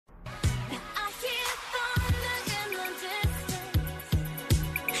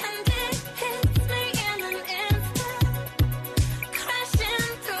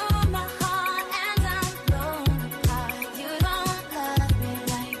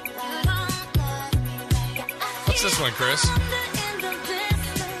What's this one, Chris?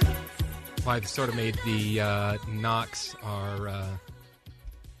 Well, I've sort of made the Knox our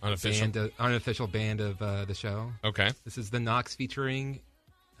unofficial band of the show. Okay. This is the Knox featuring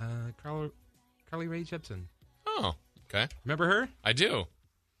Carly Rae Jepsen. Oh, okay. Remember her? I do.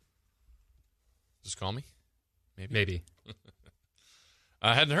 Just call me? Maybe.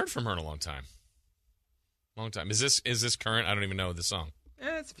 I hadn't heard from her in a long time. Is this current? I don't even know the song.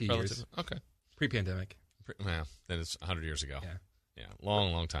 It's a few years. Okay. Pre-pandemic. Well, then it's 100 years ago. Yeah.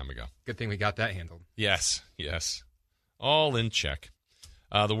 Long time ago. Good thing we got that handled. Yes. All in check.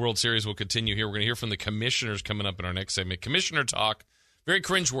 The World Series will continue here. We're going to hear from the commissioners coming up in our next segment. Commissioner talk, very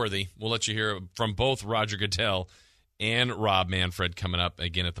cringeworthy. We'll let you hear from both Roger Goodell and Rob Manfred coming up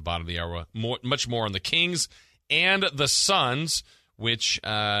again at the bottom of the hour. Much more on the Kings and the Suns, which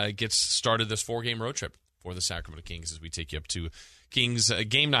gets started this 4-game road trip for the Sacramento Kings as we take you up to Kings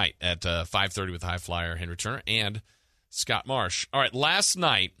game night at 5:30 with High Flyer Henry Turner and Scott Marsh. All right, last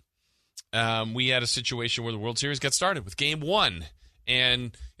night we had a situation where the World Series got started with Game 1.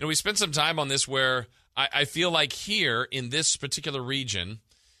 And, we spent some time on this where I feel like here in this particular region,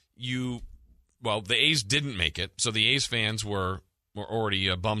 the A's didn't make it. So the A's fans were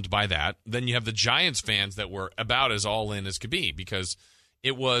already bummed by that. Then you have the Giants fans that were about as all in as could be because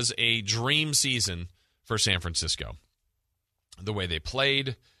it was a dream season for San Francisco. The way they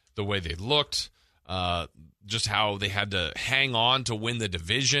played, the way they looked, just how they had to hang on to win the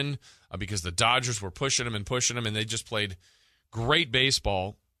division because the Dodgers were pushing them, and they just played great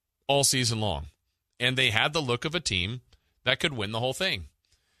baseball all season long. And they had the look of a team that could win the whole thing.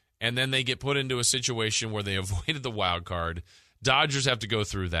 And then they get put into a situation where they avoided the wild card. Dodgers have to go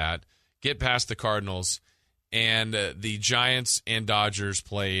through that, get past the Cardinals, and the Giants and Dodgers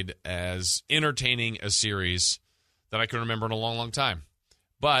played as entertaining a series that I can remember in a long, long time.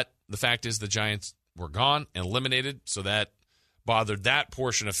 But the fact is the Giants were gone and eliminated, so that bothered that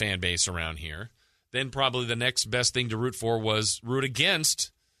portion of fan base around here. Then probably the next best thing to root for was root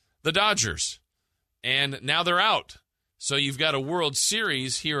against the Dodgers. And now they're out. So you've got a World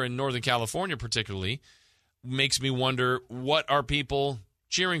Series here in Northern California particularly. Makes me wonder, what are people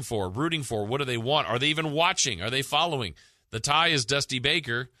cheering for, rooting for? What do they want? Are they even watching? Are they following? The tie is Dusty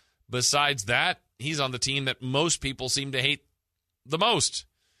Baker. Besides that, he's on the team that most people seem to hate the most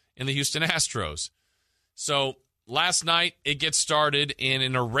in the Houston Astros. So last night it gets started, and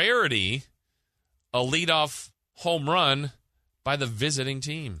in a rarity, a leadoff home run by the visiting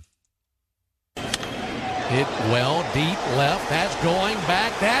team. Hit well, deep left. That's going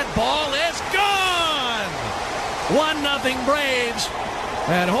back. That ball is gone! 1-0 Braves.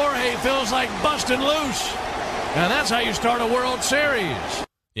 And Jorge feels like busting loose. And that's how you start a World Series.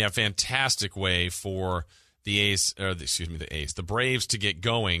 Yeah, fantastic way for the Braves to get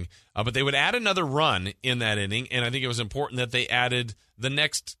going. But they would add another run in that inning, and I think it was important that they added the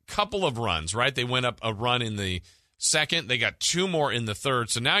next couple of runs, right? They went up a run in the second. They got 2 more in the third,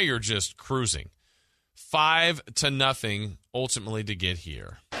 so now you're just cruising. 5-0 ultimately to get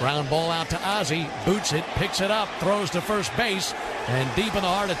here. Ground ball out to Ozzie. Boots it, picks it up, throws to first base. And deep in the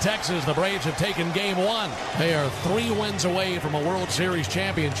heart of Texas, the Braves have taken Game 1. They are 3 wins away from a World Series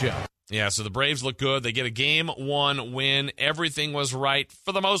championship. Yeah, so the Braves look good. They get a Game 1 win. Everything was right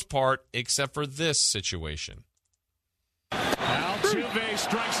for the most part, except for this situation. Altuve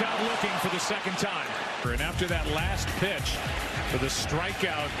strikes out looking for the second time. And after that last pitch for the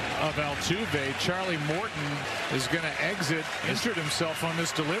strikeout of Altuve, Charlie Morton is going to exit, injured himself on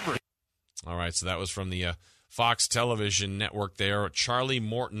this delivery. All right, so that was from the Fox television network there. Charlie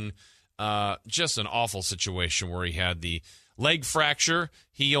Morton, just an awful situation where he had the leg fracture.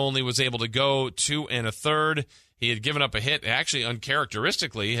 He only was able to go 2 1/3. He had given up a hit, actually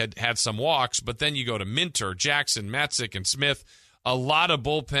uncharacteristically, had some walks, but then you go to Minter, Jackson, Matzik, and Smith. A lot of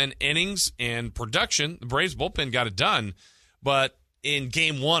bullpen innings and production. The Braves bullpen got it done, but in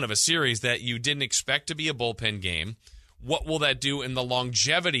Game 1 of a series that you didn't expect to be a bullpen game, what will that do in the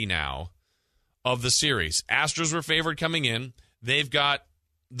longevity now of the series? Astros were favored coming in. They've got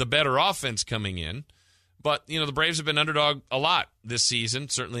the better offense coming in. But, the Braves have been underdog a lot this season,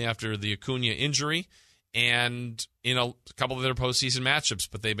 certainly after the Acuna injury and in a couple of their postseason matchups,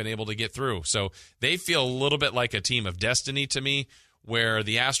 but they've been able to get through. So they feel a little bit like a team of destiny to me, where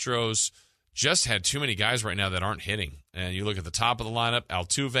the Astros just had too many guys right now that aren't hitting. And you look at the top of the lineup,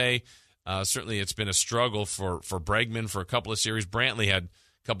 Altuve, certainly it's been a struggle for Bregman for a couple of series. Brantley had a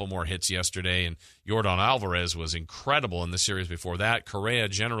couple more hits yesterday, and Yordan Alvarez was incredible in the series before that. Correa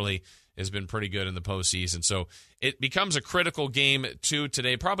generally has been pretty good in the postseason. So it becomes a critical game, too,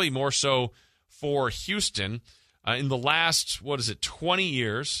 today, probably more so for Houston. In the last, 20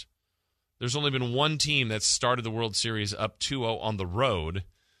 years, there's only been one team that's started the World Series up 2-0 on the road,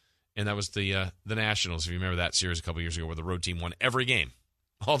 and that was the Nationals. If you remember that series a couple years ago where the road team won every game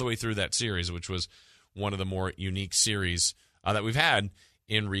all the way through that series, which was one of the more unique series that we've had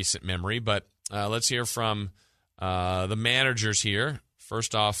in recent memory. But let's hear from the managers here.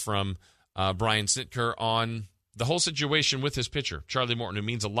 First off, from Brian Snitker on the whole situation with his pitcher, Charlie Morton, who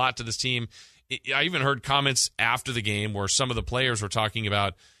means a lot to this team. I even heard comments after the game where some of the players were talking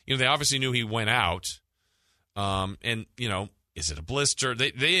about, they obviously knew he went out. And, is it a blister?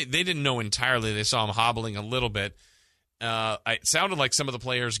 They didn't know entirely. They saw him hobbling a little bit. It sounded like some of the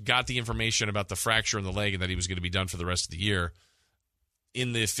players got the information about the fracture in the leg and that he was going to be done for the rest of the year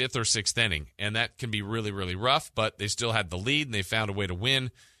in the 5th or 6th inning. And that can be really, really rough, but they still had the lead and they found a way to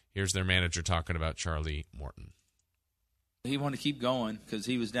win. Here's their manager talking about Charlie Morton. He wanted to keep going because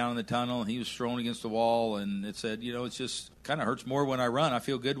he was down in the tunnel and he was thrown against the wall, and it said, it's just kind of hurts more when I run. I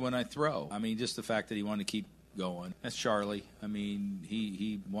feel good when I throw. I mean, just the fact that he wanted to keep going. That's Charlie. I mean,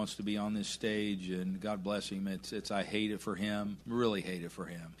 he wants to be on this stage, and God bless him. It's I hate it for him, really hate it for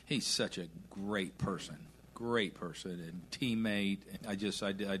him. He's such a great person and teammate. I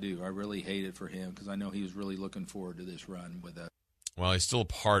do. I really hate it for him because I know he was really looking forward to this run with us. Well, he's still a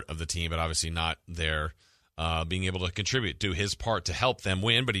part of the team, but obviously not there. Being able to contribute, do his part to help them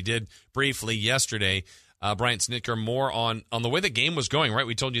win, but he did briefly yesterday. Brian Snitker more on the way the game was going, right?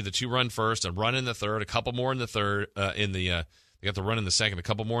 We told you the 2-run first, a run in the third, a couple more in the third, they got the run in the second, a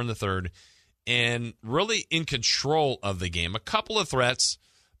couple more in the third, and really in control of the game. A couple of threats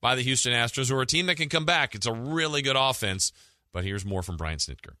by the Houston Astros, who are a team that can come back. It's a really good offense, but here's more from Brian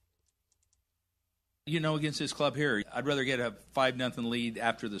Snitker. Against this club here, I'd rather get a 5-0 lead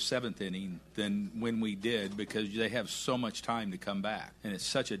after the 7th inning than when we did, because they have so much time to come back, and it's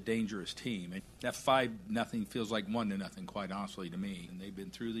such a dangerous team. And that 5-0 feels like 1-0, quite honestly, to me. And they've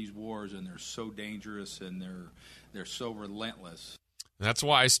been through these wars, and they're so dangerous, and they're so relentless. That's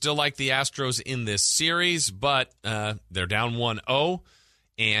why I still like the Astros in this series, but they're down 1-0.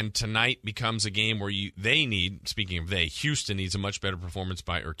 And tonight becomes a game where Houston needs a much better performance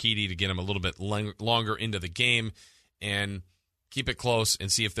by Urquidy to get him a little bit longer into the game and keep it close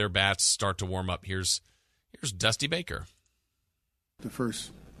and see if their bats start to warm up. Here's Dusty Baker. The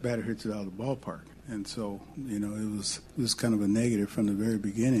first batter hits it out of the ballpark. And so, it was kind of a negative from the very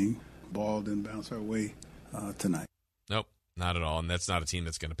beginning. Ball didn't bounce our way tonight. Nope, not at all. And that's not a team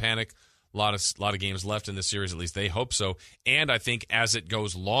that's going to panic. A lot of games left in this series, at least they hope so. And I think as it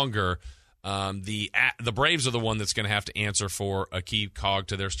goes longer, the Braves are the one that's going to have to answer for a key cog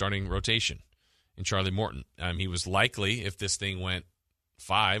to their starting rotation in Charlie Morton. He was likely, if this thing went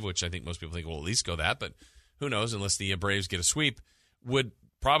 5, which I think most people think will at least go that, but who knows, unless the Braves get a sweep, would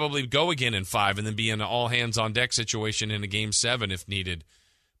probably go again in 5 and then be in an all-hands-on-deck situation in a Game 7 if needed.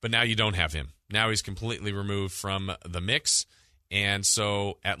 But now you don't have him. Now he's completely removed from the mix. And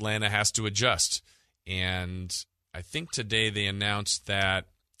so Atlanta has to adjust. And I think today they announced that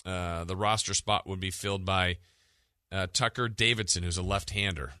the roster spot would be filled by Tucker Davidson, who's a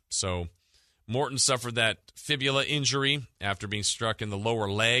left-hander. So Morton suffered that fibula injury after being struck in the lower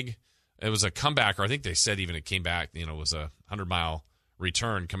leg. It was a comeback, or I think they said even it came back, it was a 100-mile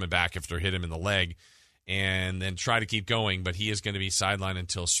return coming back after it hit him in the leg, and then try to keep going. But he is going to be sidelined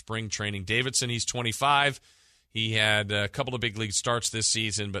until spring training. Davidson, he's 25. He had a couple of big league starts this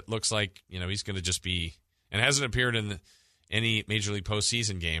season, but looks like, he's going to just be, and hasn't appeared in any Major League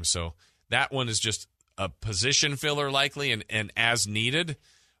postseason game. So that one is just a position filler likely and as needed,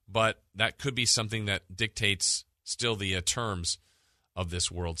 but that could be something that dictates still the terms of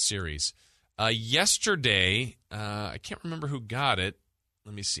this World Series. Yesterday, I can't remember who got it.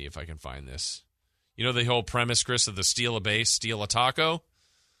 Let me see if I can find this. The whole premise, Chris, of the steal a base, steal a taco?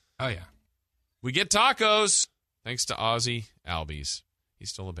 Oh, yeah. We get tacos. Thanks to Ozzy Albies. He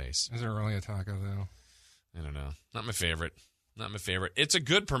stole a base. Is it really a taco, though? I don't know. Not my favorite. It's a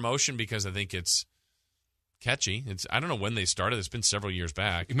good promotion because I think it's catchy. I don't know when they started. It's been several years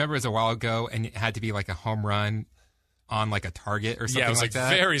back. Remember it was a while ago, and it had to be like a home run on like a target or something it was like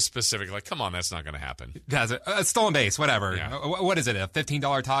that? Very specific. Like, come on, that's not going to happen. That's a stolen base, whatever. Yeah. What is it, a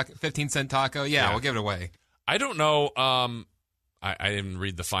 $15 taco, 15-cent taco? Yeah, we'll give it away. I don't know. I didn't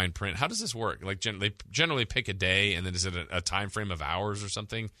read the fine print. How does this work? Like, they generally pick a day, and then is it a time frame of hours or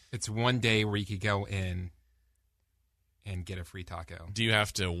something? It's one day where you could go in and get a free taco. Do you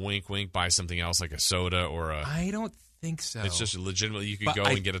have to wink, buy something else like a soda or a... I don't think so. It's just legitimately you could go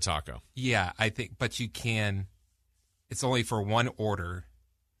and get a taco. Yeah, I think, but you can... It's only for one order.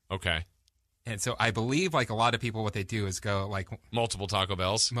 Okay. And so I believe, like, a lot of people, what they do is go, like... Multiple Taco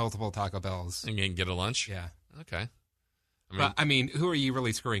Bells? Multiple Taco Bells. And get a lunch? Yeah. Okay. I mean, who are you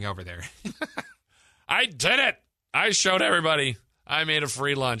really screwing over there? I did it. I showed everybody. I made a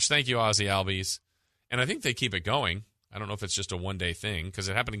free lunch. Thank you, Ozzy Albies. And I think they keep it going. I don't know if it's just a one-day thing because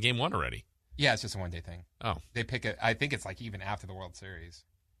it happened in Game 1 already. Yeah, it's just a one-day thing. Oh. They pick it. I think it's like even after the World Series.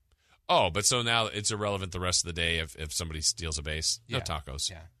 Oh, but so now it's irrelevant the rest of the day if somebody steals a base. No tacos.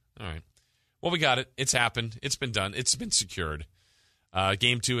 Yeah. All right. Well, we got it. It's happened. It's been done. It's been secured.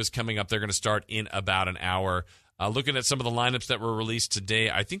 Game 2 is coming up. They're going to start in about an hour. Looking at some of the lineups that were released today,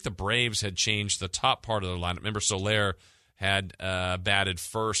 I think the Braves had changed the top part of their lineup. Remember, Soler had batted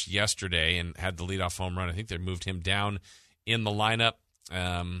first yesterday and had the leadoff home run. I think they moved him down in the lineup.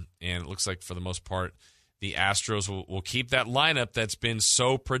 And it looks like, for the most part, the Astros will keep that lineup that's been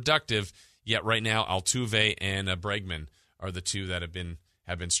so productive. Yet right now, Altuve and Bregman are the two that have been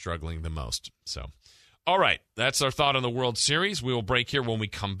struggling the most. So, all right, that's our thought on the World Series. We will break here. When we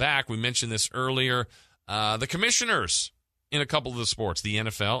come back, we mentioned this earlier. The commissioners in a couple of the sports, the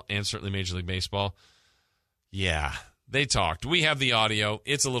NFL and certainly Major League Baseball. Yeah, they talked. We have the audio.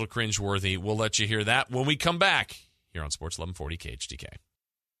 It's a little cringeworthy. We'll let you hear that when we come back here on Sports 1140 KHTK.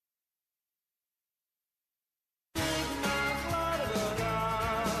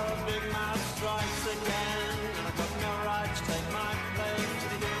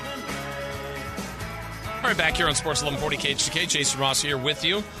 All right, back here on Sports 1140 KHTK. Jason Ross here with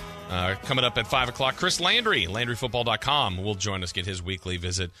you. Coming up at 5 o'clock, Chris Landry, LandryFootball.com, will join us, get his weekly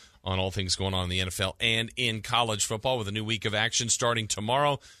visit on all things going on in the NFL and in college football with a new week of action starting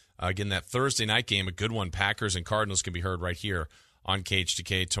tomorrow. Again, that Thursday night game, a good one. Packers and Cardinals can be heard right here on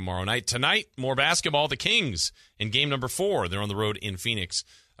KHTK tomorrow night. Tonight, more basketball. The Kings in game number 4. They're on the road in Phoenix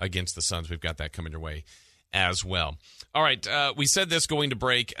against the Suns. We've got that coming your way as well. All right, we said this going to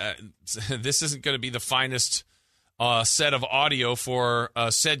break. This isn't going to be the finest set of audio for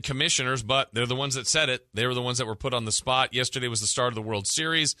said commissioners, but they're the ones that said it. They were the ones that were put on the spot. Yesterday was the start of the World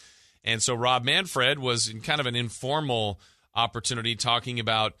Series, and so Rob Manfred was in kind of an informal opportunity talking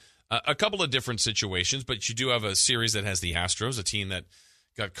about a couple of different situations, but you do have a series that has the Astros, a team that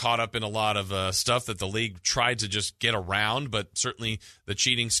got caught up in a lot of stuff that the league tried to just get around, but certainly the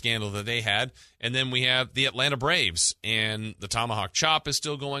cheating scandal that they had. And then we have the Atlanta Braves, and the Tomahawk Chop is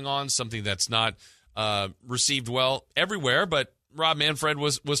still going on, something that's not received well everywhere. But Rob Manfred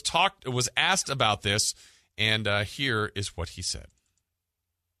was asked about this, and here is what he said.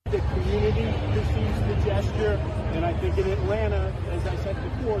 The community perceives the gesture, and I think in Atlanta, as I said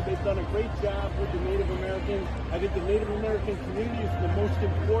before, they've done a great job with the Native Americans. I think the Native American community is the most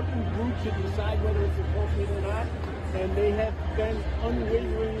important group to decide whether it's appropriate or not, and they have been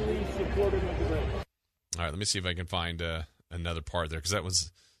unwaveringly supportive of the Braves. All right, let me see if I can find another part there, because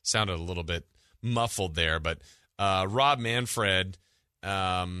that sounded a little bit muffled there. But Rob Manfred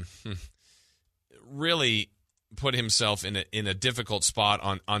really put himself in a difficult spot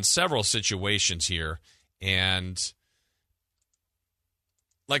on several situations here, and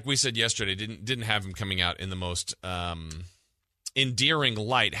like we said yesterday, didn't have him coming out in the most endearing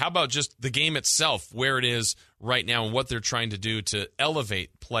light. How about just the game itself, where it is right now, and what they're trying to do to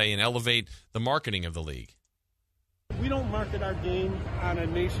elevate play and elevate the marketing of the league? We don't market our game on a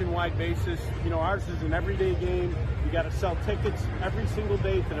nationwide basis. You know, ours is an everyday game. We got to sell tickets every single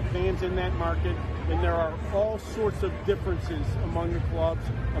day to the fans in that market, and there are all sorts of differences among the clubs,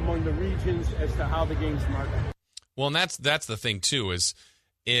 among the regions, as to how the game's marketed. Well, and that's the thing too, is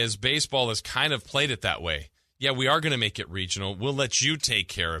baseball has kind of played it that way. Yeah, we are going to make it regional. We'll let you take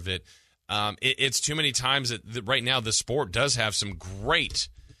care of it. It's too many times that right now the sport does have some great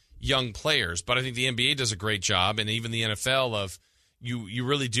young players, but I think the NBA does a great job, and even the NFL, of you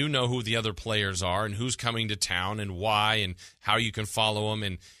really do know who the other players are and who's coming to town and why and how you can follow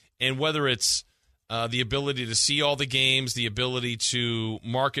them, and whether it's the ability to see all the games, the ability to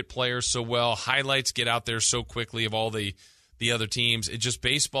market players so well, highlights get out there so quickly of all the other teams. It just,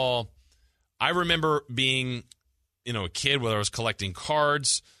 baseball, I remember being, a kid, whether I was collecting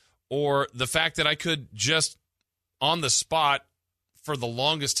cards or the fact that I could just on the spot for the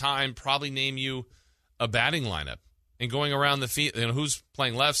longest time probably name you a batting lineup, and going around the field, who's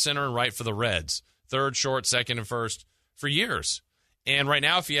playing left, center, and right for the Reds, third, short, second, and first for years. And right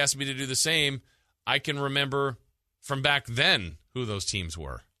now, if you ask me to do the same, I can remember from back then who those teams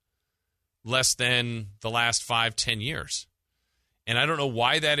were, less than the last 5-10 years. And I don't know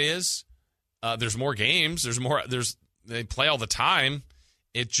why that is. There's more games. They play all the time.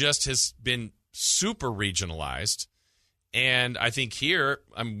 It just has been super regionalized. And I think here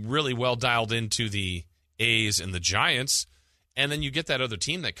I'm really well dialed into the A's and the Giants. And then you get that other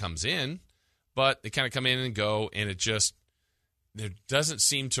team that comes in, but they kind of come in and go, and it doesn't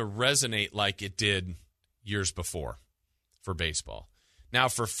seem to resonate like it did years before. for baseball. Now,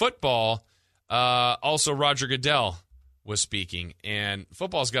 for football, also Roger Goodell was speaking, and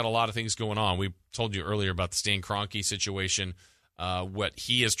football's got a lot of things going on. We told you earlier about the Stan Kroenke situation, what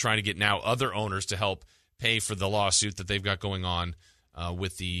he is trying to get now other owners to help pay for the lawsuit that they've got going on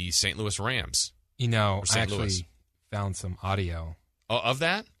with the St. Louis Rams. You know, I St. actually Louis. found some audio Of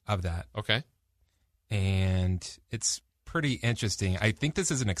that? of that, Okay. and it's pretty interesting. I think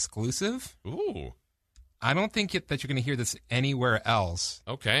this is an exclusive. Ooh. I don't think that you're going to hear this anywhere else.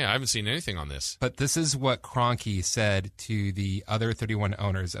 Okay, I haven't seen anything on this. But this is what Kroenke said to the other 31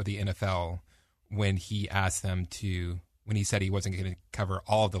 owners of the NFL when he asked them when he said he wasn't going to cover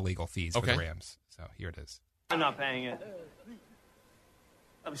all of the legal fees for the Rams. So here it is. I'm not paying it.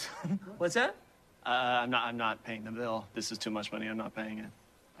 What's that? I'm not paying the bill. This is too much money. I'm not paying it.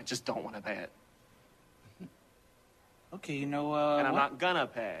 I just don't want to pay it. Okay, you know, and I'm not gonna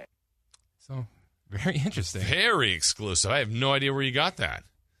pay. So very interesting. Very exclusive. I have no idea where you got that.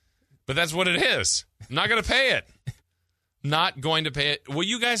 But that's what it is. I'm not going to pay it. Not going to pay it. Will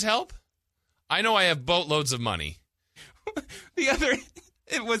you guys help? I know I have boatloads of money.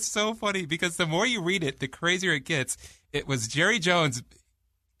 It was so funny because the more you read it, the crazier it gets. It was Jerry Jones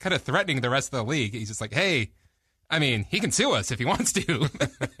kind of threatening the rest of the league. He's just like, hey, I mean, he can sue us if he wants to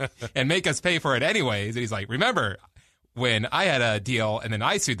and make us pay for it anyways. And he's like, remember when I had a deal and then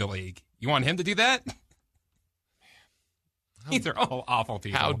I sued the league? You want him to do that? These are all awful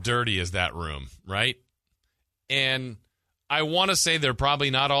people. How dirty is that room, right? And I want to say they're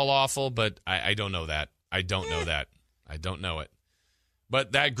probably not all awful, but I don't know that. I don't know that. I don't know it.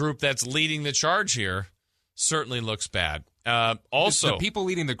 But that group that's leading the charge here certainly looks bad. Also, the people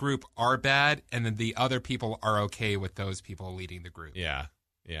leading the group are bad, and then the other people are okay with those people leading the group. Yeah.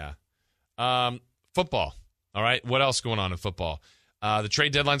 Football. All right. What else going on in football? The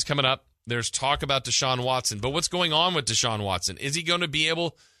trade deadline's coming up. There's talk about Deshaun Watson. But what's going on with Deshaun Watson? Is he going to be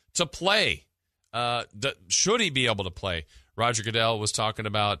able to play? Should he be able to play? Roger Goodell was talking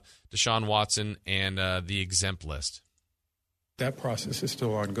about Deshaun Watson and the exempt list. That process is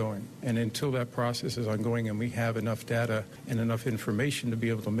still ongoing. And until that process is ongoing and we have enough data and enough information to be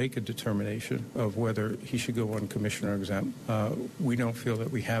able to make a determination of whether he should go on commissioner exempt, we don't feel that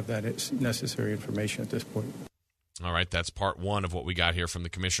we have that necessary information at this point. All right, that's part one of what we got here from the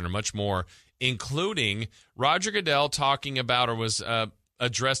commissioner. Much more, including Roger Goodell talking about or was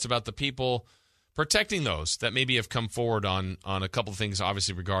addressed about the people protecting those that maybe have come forward on a couple of things,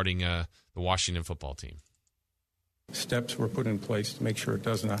 obviously, regarding the Washington football team. Steps were put in place to make sure it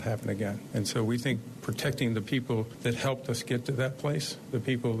does not happen again. And so we think protecting the people that helped us get to that place, the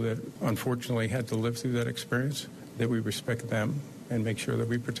people that unfortunately had to live through that experience, that we respect them and make sure that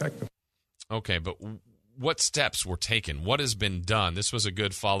we protect them. Okay, but what steps were taken? What has been done? This was a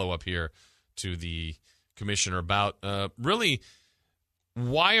good follow-up here to the commissioner about really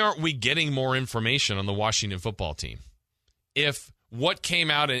why aren't we getting more information on the Washington football team? If what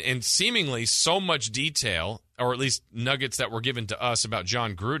came out in seemingly so much detail, or at least nuggets that were given to us about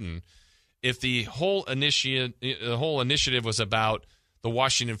John Gruden, if the whole initiative was about the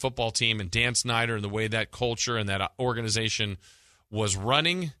Washington football team and Dan Snyder and the way that culture and that organization was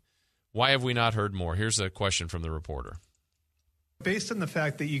running, why have we not heard more? Here's a question from the reporter. Based on the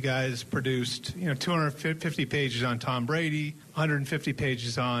fact that you guys produced, 250 pages on Tom Brady, 150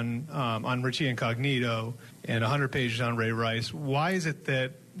 pages on Richie Incognito, and 100 pages on Ray Rice, why is it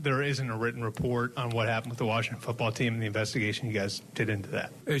that there isn't a written report on what happened with the Washington football team and the investigation you guys did into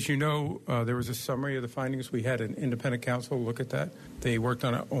that? As you know, there was a summary of the findings. We had an independent counsel look at that. They worked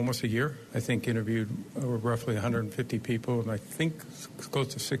on it almost a year. I think interviewed roughly 150 people, and I think close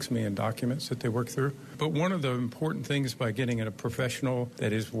to 6 million documents that they worked through. But one of the important things by getting in a professional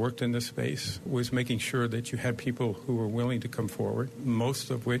that has worked in this space was making sure that you had people who were willing to come forward,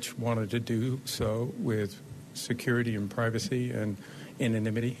 most of which wanted to do so with security and privacy and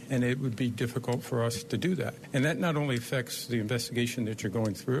anonymity, and it would be difficult for us to do that. And that not only affects the investigation that you're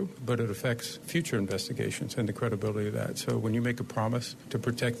going through, but it affects future investigations and the credibility of that. So when you make a promise to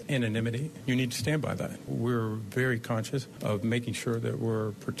protect anonymity, you need to stand by that. We're very conscious of making sure that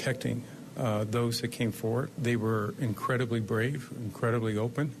we're protecting those that came forward. They were incredibly brave, incredibly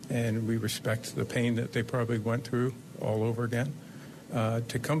open, and we respect the pain that they probably went through all over again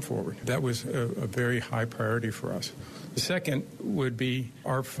to come forward. That was a very high priority for us. The second would be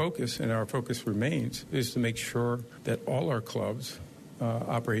our focus, and our focus remains, is to make sure that all our clubs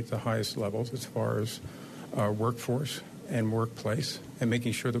operate at the highest levels as far as our workforce and workplace, and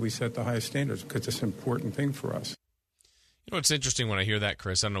making sure that we set the highest standards, because it's an important thing for us. You know, it's interesting when I hear that,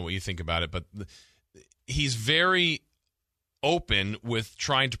 Chris. I don't know what you think about it, but he's very open with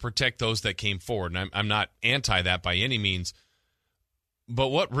trying to protect those that came forward. And I'm not anti that by any means. But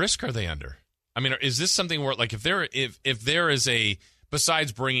what risk are they under? I mean, is this something where, like, if there is a,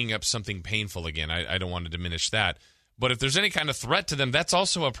 besides bringing up something painful again, I don't want to diminish that, but if there's any kind of threat to them, that's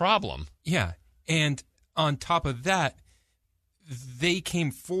also a problem. Yeah, and on top of that, they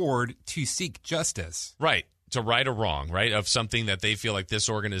came forward to seek justice. Right, to right a wrong, right, of something that they feel like this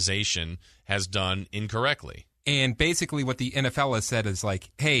organization has done incorrectly. And basically what the NFL has said is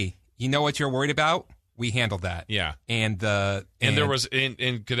like, hey, you know what you're worried about? We handled that. Yeah. And there was,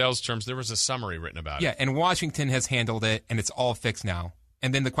 in Goodell's terms, there was a summary written about it. Yeah, and Washington has handled it, and it's all fixed now.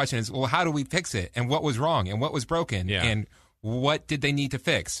 And then the question is, well, how do we fix it? And what was wrong? And what was broken? Yeah. And what did they need to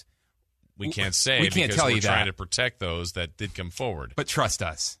fix? We can't say we can't because tell we're you trying that. to protect those that did come forward. But trust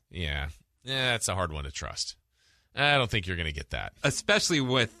us. Yeah, it's a hard one to trust. I don't think you're going to get that. Especially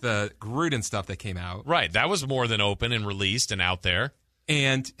with the Gruden stuff that came out. Right, that was more than open and released and out there.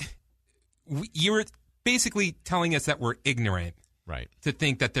 And you're basically telling us that we're ignorant, right? To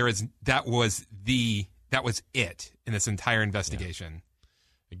think that that was it in this entire investigation. Yeah.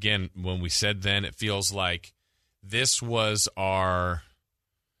 Again, when we said then, it feels like this was our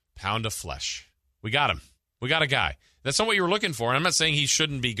pound of flesh. We got him. We got a guy. That's not what you were looking for. And I'm not saying he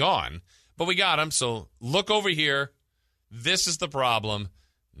shouldn't be gone, but we got him. So look over here. This is the problem.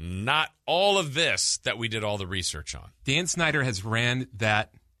 Not all of this that we did all the research on. Dan Snyder has ran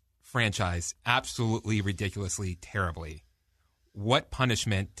that franchise absolutely ridiculously terribly. What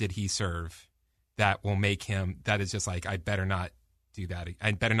punishment did he serve that will make him, that is just like, I better not do that.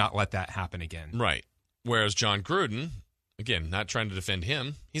 I better not let that happen again. Right. Whereas John Gruden, again, not trying to defend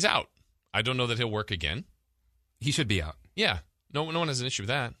him, he's out. I don't know that he'll work again. He should be out. Yeah. No one has an issue with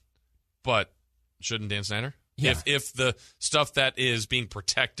that. But shouldn't Dan Snyder? Yeah. If the stuff that is being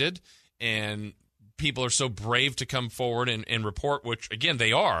protected and people are so brave to come forward and report, which, again,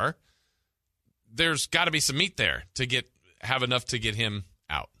 they are, there's got to be some meat there to have enough to get him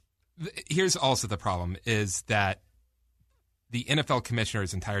out. Here's also the problem is that the NFL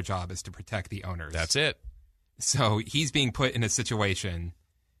commissioner's entire job is to protect the owners. That's it. So he's being put in a situation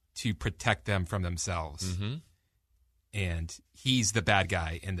to protect them from themselves. Mm-hmm. And he's the bad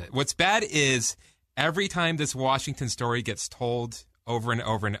guy. What's bad is every time this Washington story gets told over and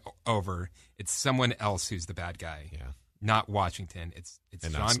over and over, it's someone else who's the bad guy. Yeah. Not Washington. It's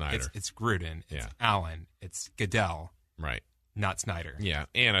and John, not Snyder. It's Gruden. It's Yeah. Allen. It's Goodell. Right. Not Snyder. Yeah.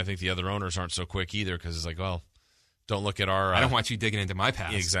 And I think the other owners aren't so quick either because it's like, well, don't look at our... I don't want you digging into my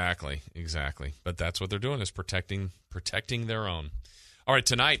past. Exactly. But that's what they're doing is protecting their own. All right,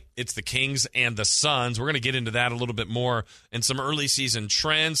 tonight it's the Kings and the Suns. We're going to get into that a little bit more and some early season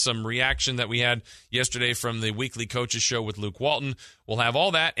trends, some reaction that we had yesterday from the weekly coaches show with Luke Walton. We'll have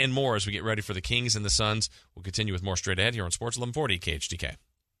all that and more as we get ready for the Kings and the Suns. We'll continue with more straight ahead here on Sports 1140 KHTK.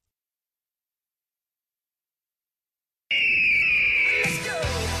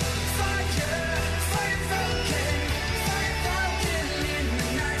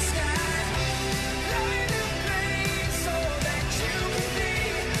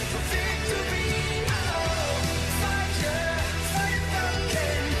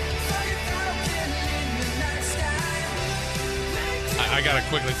 I got to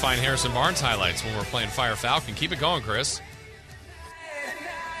quickly find Harrison Barnes highlights when we're playing Fire Falcon. Keep it going, Chris.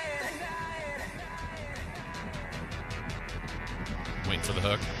 Waiting for the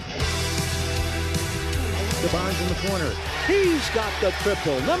hook. The Barnes in the corner. He's got the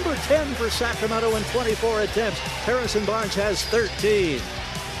triple. Number 10 for Sacramento in 24 attempts. Harrison Barnes has 13.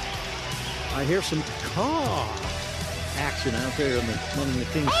 I hear some car action out there among the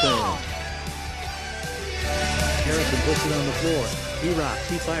Kings fans. Harrison puts it on the floor. He rocks.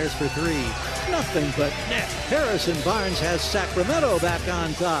 He fires for three. Nothing but net. Harrison Barnes has Sacramento back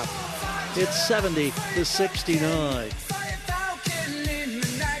on top. It's 70-69.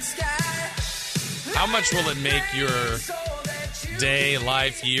 How much will it make your day,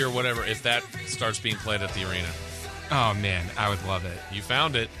 life, year, whatever, if that starts being played at the arena? Oh, man, I would love it. You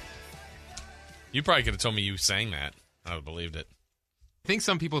found it. You probably could have told me you sang that. I would have believed it. I think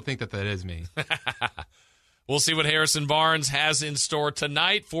some people think that is me. We'll see what Harrison Barnes has in store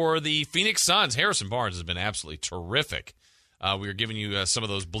tonight for the Phoenix Suns. Harrison Barnes has been absolutely terrific. We were giving you some of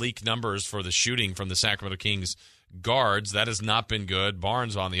those bleak numbers for the shooting from the Sacramento Kings guards. That has not been good.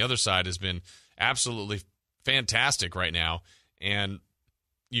 Barnes on the other side has been absolutely fantastic right now. And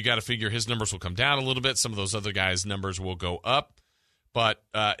you got to figure his numbers will come down a little bit. Some of those other guys' numbers will go up. But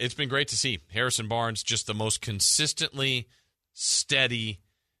it's been great to see. Harrison Barnes, just the most consistently steady,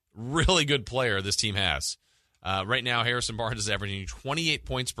 really good player this team has. Right now, Harrison Barnes is averaging 28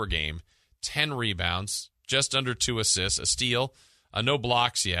 points per game, 10 rebounds, just under 2 assists, a steal, no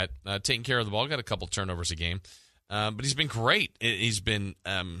blocks yet, taking care of the ball, got a couple turnovers a game. But he's been great. He's been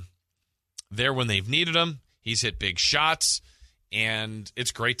there when they've needed him. He's hit big shots, and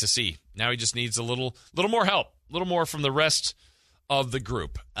it's great to see. Now he just needs a little more help, a little more from the rest of the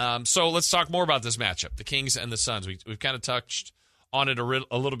group. So let's talk more about this matchup, the Kings and the Suns. We've kind of touched on it a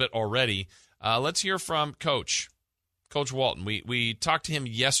little bit already. Let's hear from Coach Walton. We talked to him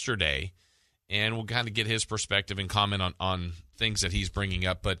yesterday, and we'll kind of get his perspective and comment on things that he's bringing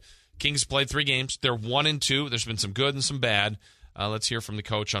up. But Kings played 3 games. They're 1-2. There's been some good and some bad. Let's hear from the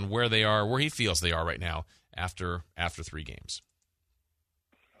coach on where they are, where he feels they are right now after 3 games.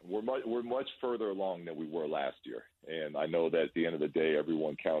 We're much further along than we were last year, and I know that at the end of the day,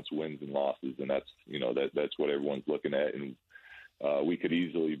 everyone counts wins and losses, and that's what everyone's looking at. And we could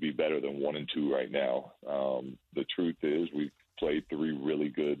easily be better than 1-2 right now. The truth is, we've played 3 really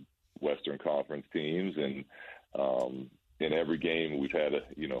good Western Conference teams, and in every game we've had a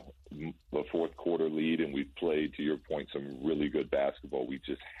fourth quarter lead, and we've played, to your point, some really good basketball. We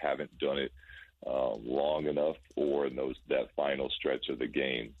just haven't done it long enough, or in that final stretch of the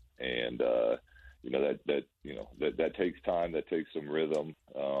game, and that takes time, that takes some rhythm,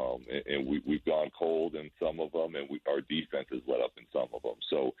 and we've gone cold in some of them, and our defense has let up in some of them.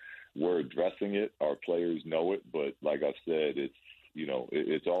 So we're addressing it. Our players know it, but like I've said,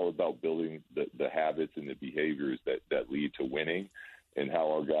 it's all about building the habits and the behaviors that lead to winning, and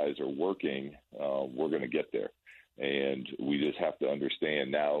how our guys are working. We're going to get there. And we just have to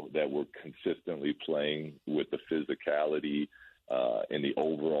understand now that we're consistently playing with the physicality and the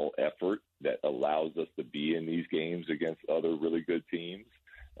overall effort that allows us to be in these games against other really good teams.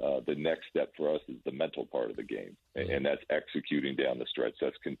 The next step for us is the mental part of the game, and that's executing down the stretch.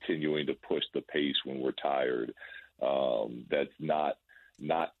 That's continuing to push the pace when we're tired. That's not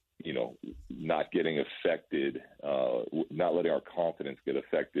getting affected, not letting our confidence get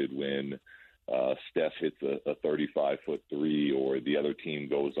affected when Steph hits a 35-foot 3 or the other team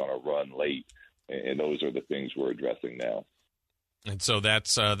goes on a run late, and those are the things we're addressing now. And so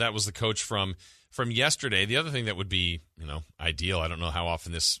that was the coach from yesterday. The other thing that would be ideal, I don't know how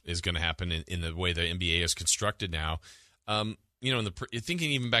often this is going to happen in the way the NBA is constructed now.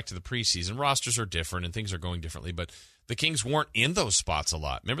 Thinking even back to the preseason, rosters are different and things are going differently, but the Kings weren't in those spots a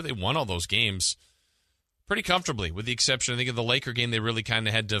lot. Remember, they won all those games pretty comfortably, with the exception, I think, of the Laker game. They really kind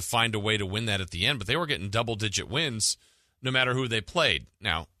of had to find a way to win that at the end, but they were getting double-digit wins no matter who they played.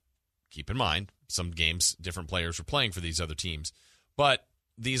 Now, keep in mind, some games, different players were playing for these other teams. But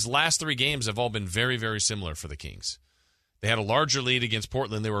these last 3 games have all been very, very similar for the Kings. They had a larger lead against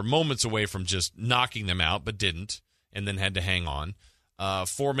Portland. They were moments away from just knocking them out, but didn't, and then had to hang on.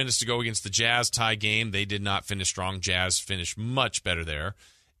 4 minutes to go against the Jazz tie game. They did not finish strong. Jazz finished much better there.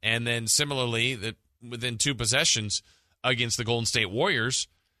 And then similarly, within 2 possessions against the Golden State Warriors,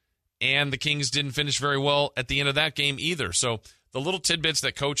 and the Kings didn't finish very well at the end of that game either. So the little tidbits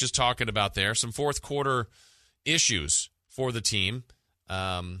that Coach is talking about there, some fourth quarter issues for the team.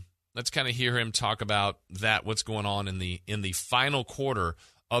 Let's kind of hear him talk about that, what's going on in the final quarter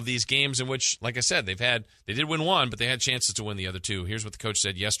of these games, in which, like I said, they did win 1, but they had chances to win the other 2. Here's what the coach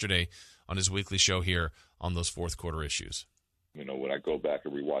said yesterday on his weekly show here on those fourth quarter issues. When I go back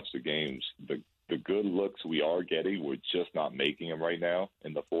and rewatch the games, the good looks we are getting, we're just not making them right now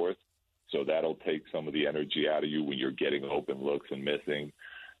in the fourth. So that'll take some of the energy out of you when you're getting open looks and missing.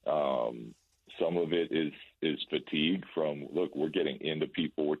 Some of it is fatigue from, look, we're getting into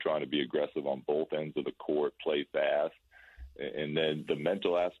people. We're trying to be aggressive on both ends of the court, play fast. And then the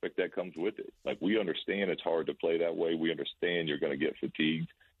mental aspect that comes with it. Like, we understand it's hard to play that way. We understand you're going to get fatigued.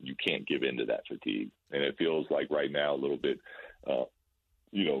 You can't give in to that fatigue. And it feels like right now a little bit,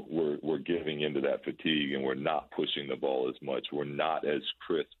 we're giving into that fatigue, and we're not pushing the ball as much. We're not as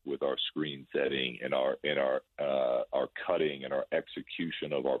crisp with our screen setting and our cutting and our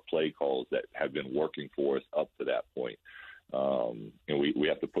execution of our play calls that have been working for us up to that point. And we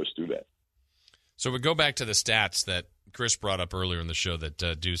have to push through that. So we go back to the stats that Chris brought up earlier in the show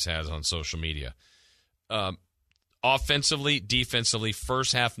that Deuce has on social media. Offensively, defensively,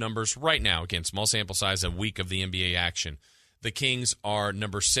 first half numbers right now, again, small sample size, a week of the NBA action. The Kings are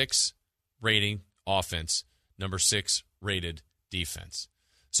number 6 rating offense, number 6 rated defense.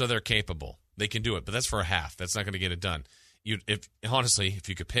 So they're capable. They can do it, but that's for a half. That's not going to get it done. Honestly, if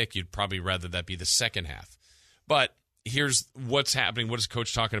you could pick, you'd probably rather that be the second half. But here's what's happening. What is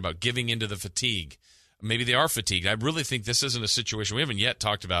Coach talking about? Giving into the fatigue. Maybe they are fatigued. I really think this isn't a situation. We haven't yet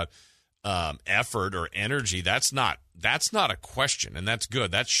talked about effort or energy. That's not a question, and that's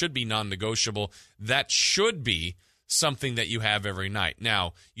good. That should be non-negotiable. That should be something that you have every night.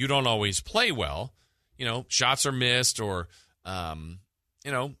 Now, you don't always play well. shots are missed or,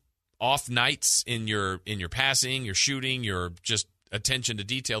 off nights in your passing, your shooting, your just attention to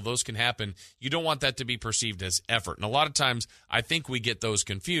detail, those can happen. You don't want that to be perceived as effort. And a lot of times I think we get those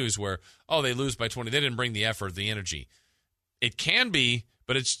confused where, they lose by 20. They didn't bring the effort, the energy. It can be,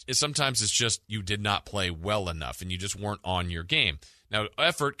 but sometimes it's just you did not play well enough and you just weren't on your game. Now,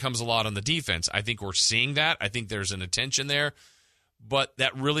 effort comes a lot on the defense. I think we're seeing that. I think there's an attention there. But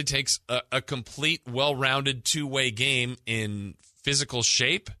that really takes a complete, well-rounded two-way game in physical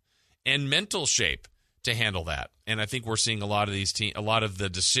shape and mental shape to handle that. And I think we're seeing a lot of the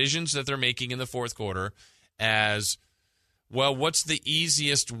decisions that they're making in the fourth quarter as, well, what's the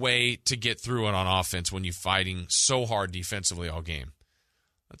easiest way to get through it on offense when you're fighting so hard defensively all game?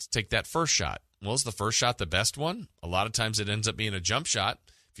 Let's take that first shot. Well, is the first shot the best one? A lot of times it ends up being a jump shot.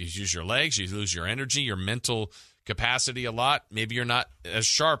 If you use your legs, you lose your energy, your mental capacity a lot. Maybe you're not as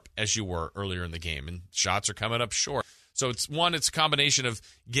sharp as you were earlier in the game, and shots are coming up short. So it's a combination of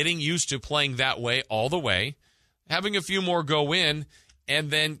getting used to playing that way all the way, having a few more go in, and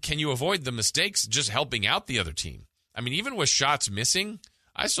then can you avoid the mistakes just helping out the other team? I mean, even with shots missing,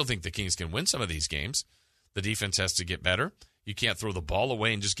 I still think the Kings can win some of these games. The defense has to get better. You can't throw the ball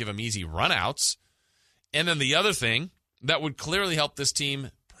away and just give them easy runouts. And then the other thing that would clearly help this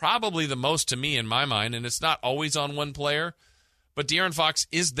team probably the most to me in my mind, and it's not always on one player, but De'Aaron Fox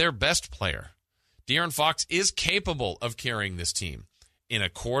is their best player. De'Aaron Fox is capable of carrying this team in a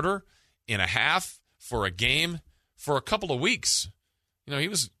quarter, in a half, for a game, for a couple of weeks. He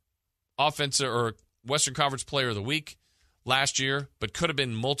was offensive or Western Conference Player of the Week last year, but could have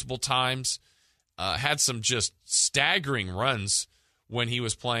been multiple times. Had some just staggering runs when he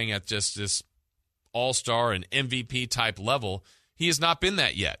was playing at just this all-star and MVP type level. He has not been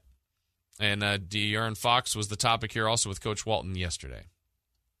that yet. And De'Aaron Fox was the topic here also with Coach Walton yesterday.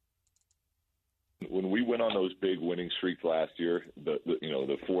 When we went on those big winning streaks last year,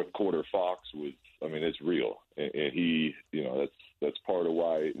 the fourth quarter Fox was, it's real. And he, that's part of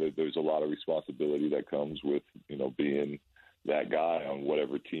why there's a lot of responsibility that comes with, being that guy on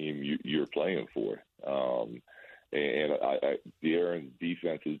whatever team you're playing for. De'Aaron's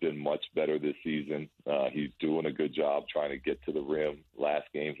defense has been much better this season. He's doing a good job trying to get to the rim. Last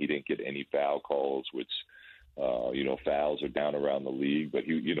game, he didn't get any foul calls, which, fouls are down around the league. But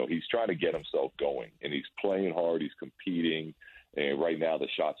he's trying to get himself going, and he's playing hard. He's competing, and right now the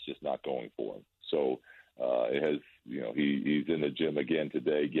shot's just not going for him. So he's in the gym again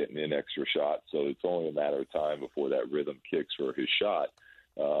today, getting in extra shots. So it's only a matter of time before that rhythm kicks for his shot.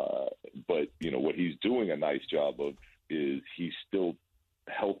 But what he's doing a nice job of is he's still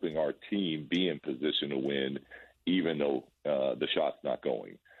helping our team be in position to win, even though the shot's not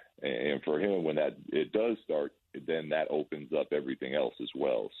going. And for him, when it does start, then that opens up everything else as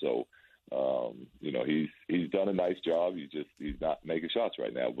well. So, he's done a nice job. He's not making shots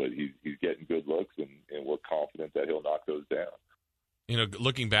right now, but he's getting good looks, and we're confident that he'll knock those down.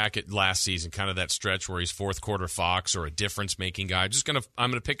 Looking back at last season, kind of that stretch where he's fourth quarter Fox or a difference-making guy.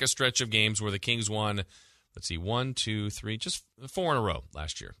 I'm gonna pick a stretch of games where the Kings won. Let's see, 1, 2, 3, just 4 in a row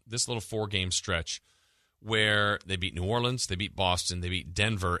last year. This little 4-game stretch where they beat New Orleans, they beat Boston, they beat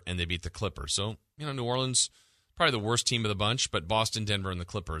Denver, and they beat the Clippers. So New Orleans probably the worst team of the bunch, but Boston, Denver, and the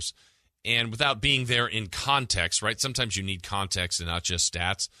Clippers. And without being there in context, right? Sometimes you need context and not just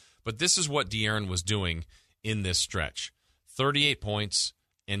stats. But this is what De'Aaron was doing in this stretch. 38 points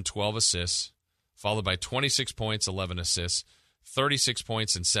and 12 assists, followed by 26 points, 11 assists, 36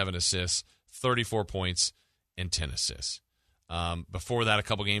 points and 7 assists, 34 points and 10 assists. Before that, a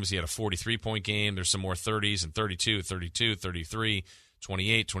couple games, he had a 43-point game. There's some more 30s and 32, 32, 33,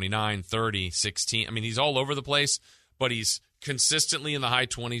 28, 29, 30, 16. He's all over the place, but he's consistently in the high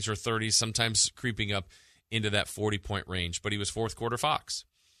 20s or 30s, sometimes creeping up into that 40-point range. But he was fourth quarter Fox.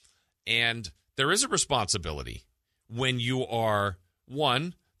 And there is a responsibility when you are,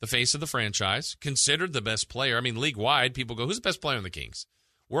 one, the face of the franchise, considered the best player. League-wide, people go, who's the best player on the Kings?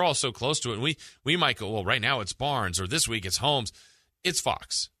 We're all so close to it. And we might go, well, right now it's Barnes, or this week it's Holmes. It's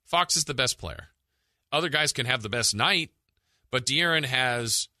Fox. Fox is the best player. Other guys can have the best night, but De'Aaron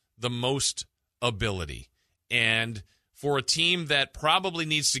has the most ability. And for a team that probably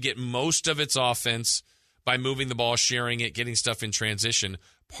needs to get most of its offense by moving the ball, sharing it, getting stuff in transition,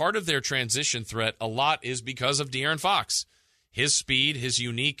 part of their transition threat a lot is because of De'Aaron Fox. His speed, his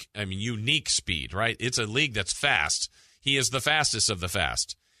unique speed, right? It's a league that's fast. He is the fastest of the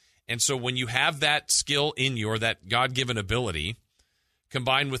fast. And so when you have that skill in that God-given ability,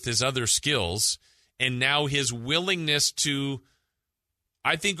 combined with his other skills, and now his willingness to,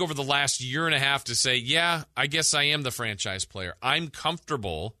 I think over the last year and a half, to say, yeah, I guess I am the franchise player. I'm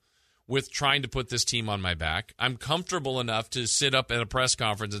comfortable with trying to put this team on my back. I'm comfortable enough to sit up at a press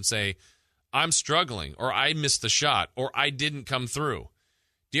conference and say, I'm struggling, or I missed the shot, or I didn't come through.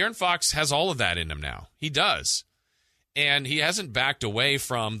 De'Aaron Fox has all of that in him now. He does. And he hasn't backed away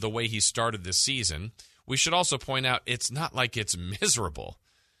from the way he started this season. We should also point out it's not like it's miserable,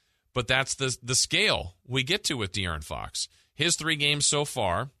 but that's the scale we get to with De'Aaron Fox. His 3 games so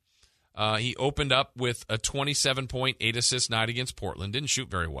far, he opened up with a 27-point, 8-assist night against Portland. Didn't shoot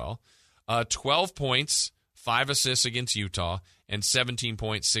very well. 12 points, 5 assists against Utah, and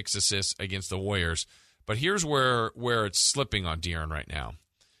 17.6 assists against the Warriors. But here's where it's slipping on De'Aaron right now.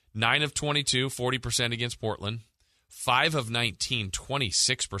 9 of 22, 40% against Portland. 5 of 19,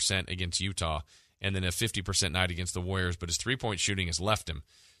 26% against Utah. And then a 50% night against the Warriors. But his three-point shooting has left him.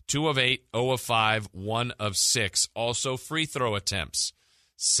 2 of 8, 0 of 5, 1 of 6. Also free throw attempts.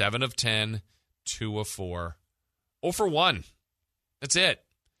 7 of 10, 2 of 4. 0 for 1. That's it.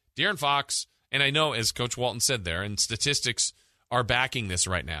 De'Aaron Fox, and I know, as Coach Walton said there, and statistics are backing this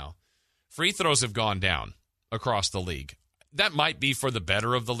right now, free throws have gone down across the league. That might be for the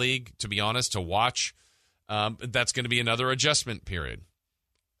better of the league, to be honest, to watch. That's going to be another adjustment period.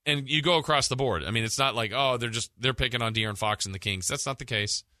 And you go across the board. I mean, it's not like, oh, they're picking on De'Aaron Fox and the Kings. That's not the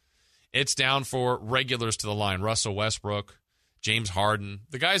case. It's down for regulars to the line. Russell Westbrook, James Harden,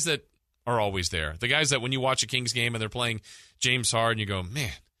 the guys that are always there. The guys that when you watch a Kings game and they're playing James Harden, you go,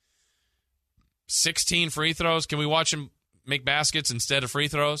 man, 16 free throws? Can we watch him make baskets instead of free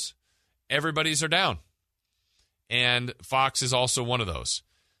throws? Everybody's are down. And Fox is also one of those.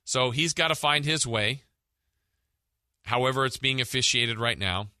 So he's got to find his way, however it's being officiated right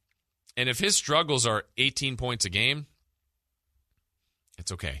now. And if his struggles are 18 points a game,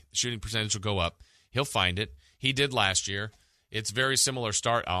 it's okay. The shooting percentage will go up. He'll find it. He did last year. It's very similar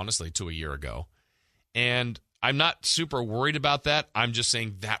start, honestly, to a year ago. And I'm not super worried about that. I'm just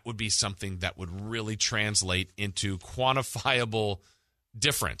saying that would be something that would really translate into quantifiable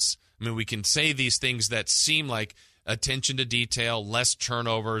difference. I mean, we can say these things that seem like attention to detail, less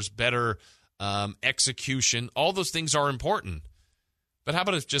turnovers, better execution. All those things are important. But how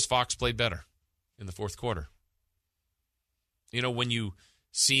about if just Fox played better in the fourth quarter? You know, when you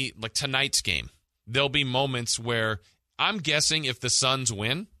see, like tonight's game, there'll be moments where I'm guessing if the Suns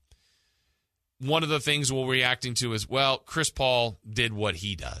win, one of the things we're reacting to is, well, Chris Paul did what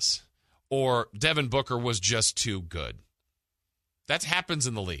he does. Or Devin Booker was just too good. That happens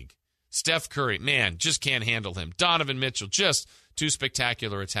in the league. Steph Curry, man, just can't handle him. Donovan Mitchell, just too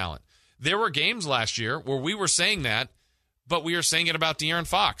spectacular a talent. There were games last year where we were saying that, but we were saying it about De'Aaron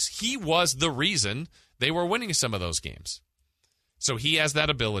Fox. He was the reason they were winning some of those games. So he has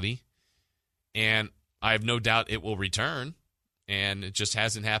that ability, and I have no doubt it will return, and it just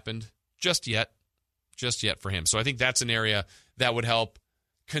hasn't happened just yet for him. So I think that's an area that would help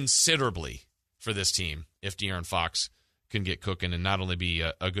considerably for this team if De'Aaron Fox can get cooking and not only be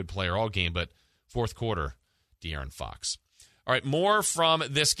a good player all game, but fourth quarter De'Aaron Fox. All right, more from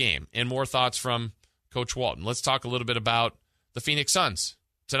this game and more thoughts from Coach Walton. Let's talk a little bit about the Phoenix Suns,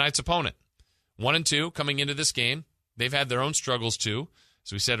 tonight's opponent. 1-2 coming into this game. They've had their own struggles too,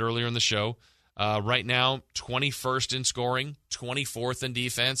 as we said earlier in the show. Right now, 21st in scoring, 24th in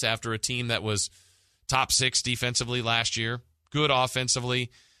defense after a team that was top 6 defensively last year. Good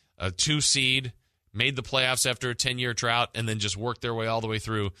offensively, a 2 seed, made the playoffs after a 10-year drought, and then just worked their way all the way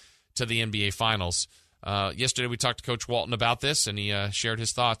through to the NBA Finals. Yesterday we talked to Coach Walton about this, and he shared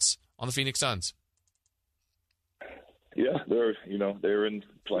his thoughts on the Phoenix Suns. Yeah, they're in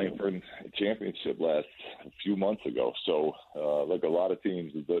playing for a championship last few months ago. So, like a lot of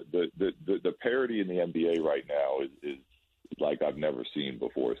teams, the parity in the NBA right now is like I've never seen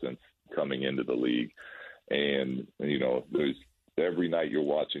before since coming into the league. And there's every night you're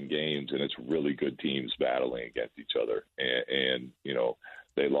watching games, and it's really good teams battling against each other. And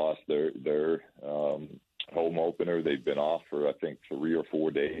they lost their home opener. They've been off for I think 3 or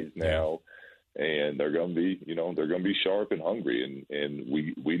 4 days now. And they're going to be sharp and hungry, and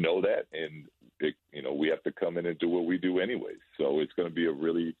we know that, and we have to come in and do what we do anyways. So it's going to be a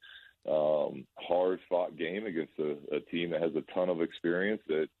really hard fought game against a team that has a ton of experience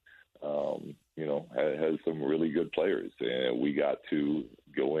that has some really good players, and we got to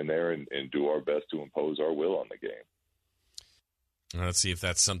go in there and do our best to impose our will on the game. Let's see if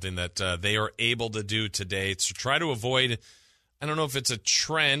that's something that they are able to do today to try to avoid. I don't know if it's a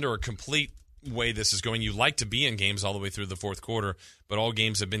trend or a complete way this is going. You like to be in games all the way through the fourth quarter, but all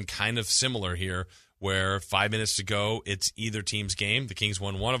games have been kind of similar here where 5 minutes to go, it's either team's game. The Kings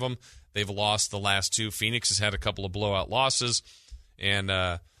won one of them. They've lost the last 2. Phoenix has had a couple of blowout losses and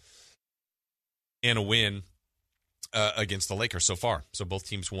a win against the Lakers so far. So both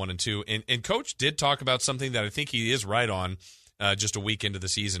teams 1-2. And Coach did talk about something that I think he is right on just a week into the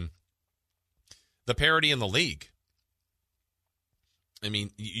season. The parity in the league. I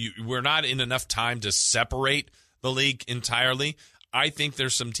mean, we're not in enough time to separate the league entirely. I think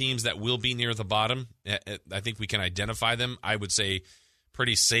there's some teams that will be near the bottom. I think we can identify them, I would say,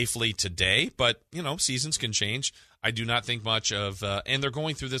 pretty safely today. But, seasons can change. I do not think much of and they're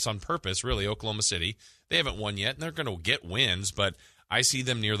going through this on purpose, really, Oklahoma City. They haven't won yet, and they're going to get wins. But I see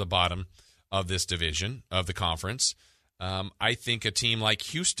them near the bottom of this division, of the conference. I think a team like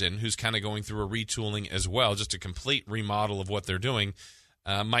Houston, who's kind of going through a retooling as well, just a complete remodel of what they're doing,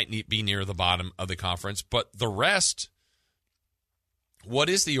 might be near the bottom of the conference. But the rest, what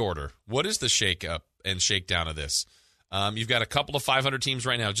is the order? What is the shake-up and shakedown of this? You've got a couple of 500 teams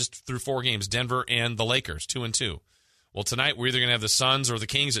right now, just through 4 games, Denver and the Lakers, 2-2. Well, tonight we're either going to have the Suns or the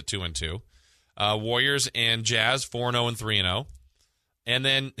Kings at 2-2. Warriors and Jazz, 4-0 and 3-0. And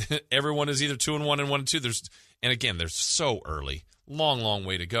then everyone is either 2-1 and 1-2. And again, they're so early. Long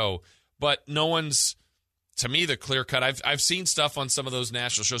way to go. But no one's, to me, the clear cut. I've seen stuff on some of those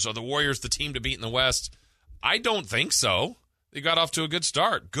national shows. Are the Warriors the team to beat in the West? I don't think so. They got off to a good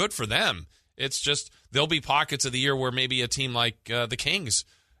start. Good for them. It's just there'll be pockets of the year where maybe a team like the Kings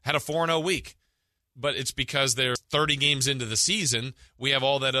had a 4-0 week. But it's because they're 30 games into the season. We have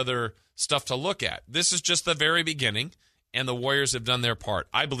all that other stuff to look at. This is just the very beginning, and the Warriors have done their part.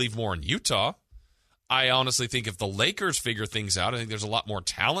 I believe more in Utah. I honestly think if the Lakers figure things out, I think there's a lot more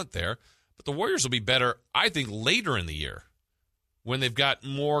talent there. But the Warriors will be better, I think, later in the year when they've got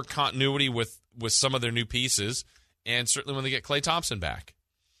more continuity with some of their new pieces, and certainly when they get Klay Thompson back.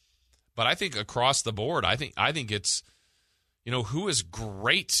 But I think across the board, I think it's, who is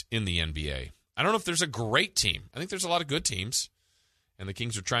great in the NBA? I don't know if there's a great team. I think there's a lot of good teams, and the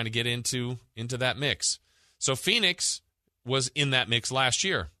Kings are trying to get into that mix. So Phoenix was in that mix last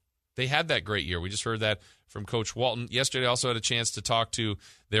year. They had that great year. We just heard that from Coach Walton. Yesterday, I also had a chance to talk to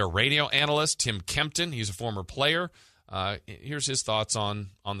their radio analyst, Tim Kempton. He's a former player. Here's his thoughts on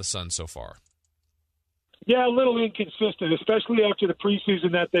the Suns so far. Yeah, a little inconsistent, especially after the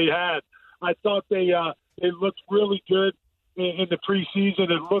preseason that they had. I thought they looked really good in the preseason.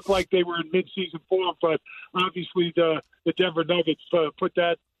 It looked like they were in midseason form, but obviously the Denver Nuggets put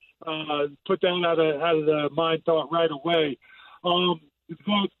that out of the mind thought right away.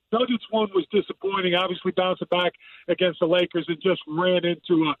 The Nuggets one was disappointing, obviously bouncing back against the Lakers and just ran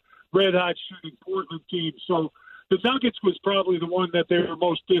into a red-hot shooting Portland team. So the Nuggets was probably the one that they were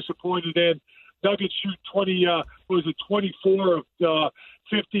most disappointed in. Nuggets shoot 24 of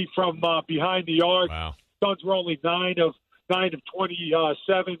 50 from behind the arc. Wow. Suns were only 9 of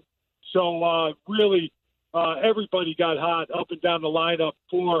 27. So really, everybody got hot up and down the lineup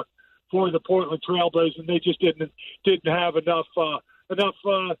for the Portland Trailblazers, and they just didn't have enough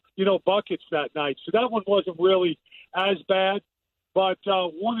buckets that night. So that one wasn't really as bad. But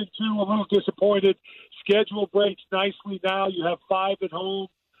 1 and 2, a little disappointed. Schedule breaks nicely now. You have 5 at home.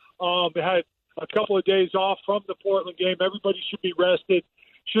 They had a couple of days off from the Portland game. Everybody should be rested,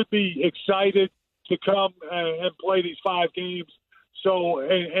 should be excited to come and play these 5 games. So,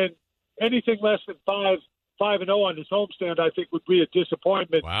 and anything less than 5-0 on this homestand, I think, would be a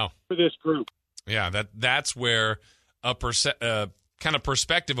disappointment for this group. Yeah, that's where a kind of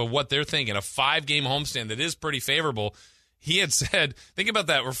perspective of what they're thinking. A 5-game homestand that is pretty favorable. He had said, think about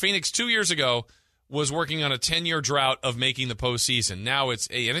that, where Phoenix 2 years ago was working on a 10-year drought of making the postseason. Now it's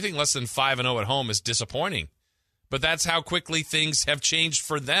anything less than 5-0 at home is disappointing. But that's how quickly things have changed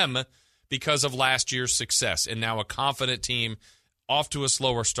for them because of last year's success. And now a confident team off to a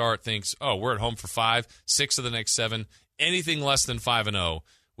slower start thinks, we're at home for 5, 6 of the next 7. Anything less than 5-0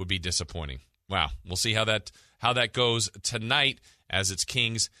 would be disappointing. Wow. We'll see how that goes tonight as it's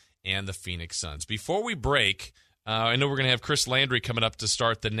Kings and the Phoenix Suns. Before we break, I know we're going to have Chris Landry coming up to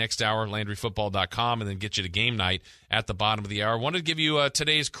start the next hour, LandryFootball.com, and then get you to game night at the bottom of the hour. I wanted to give you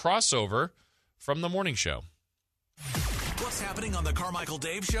today's crossover from the morning show. What's happening on the Carmichael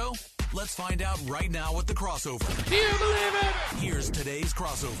Dave Show? Let's find out right now with the crossover. Do you believe it? Here's today's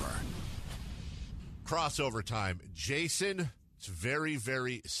crossover. Crossover time. Jason, it's very,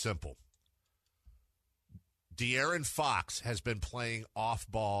 very simple. De'Aaron Fox has been playing off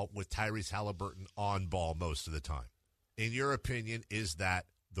ball with Tyrese Halliburton on ball most of the time. In your opinion, is that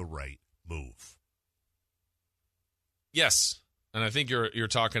the right move? Yes. And I think you're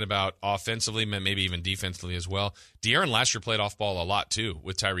talking about offensively, maybe even defensively as well. De'Aaron last year played off ball a lot too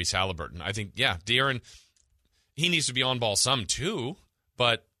with Tyrese Halliburton. I think, De'Aaron, he needs to be on ball some too,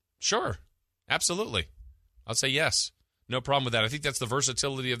 but sure, absolutely. I'll say yes. No problem with that. I think that's the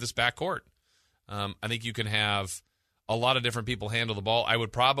versatility of this backcourt. I think you can have a lot of different people handle the ball. I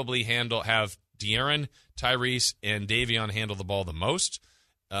would probably have De'Aaron, Tyrese, and Davion handle the ball the most,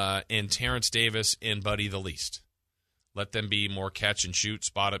 and Terrence Davis and Buddy the least. Let them be more catch and shoot,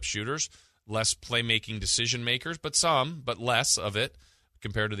 spot up shooters, less playmaking decision makers, but less of it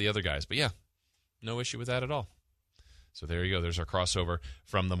compared to the other guys. But yeah, no issue with that at all. So there you go. There's our crossover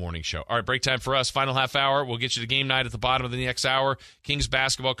from the morning show. All right, break time for us. Final half hour. We'll get you to game night at the bottom of the next hour. Kings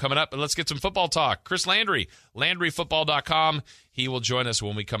basketball coming up. But let's get some football talk. Chris Landry, LandryFootball.com. He will join us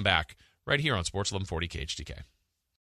when we come back right here on Sports 1140 KHTK.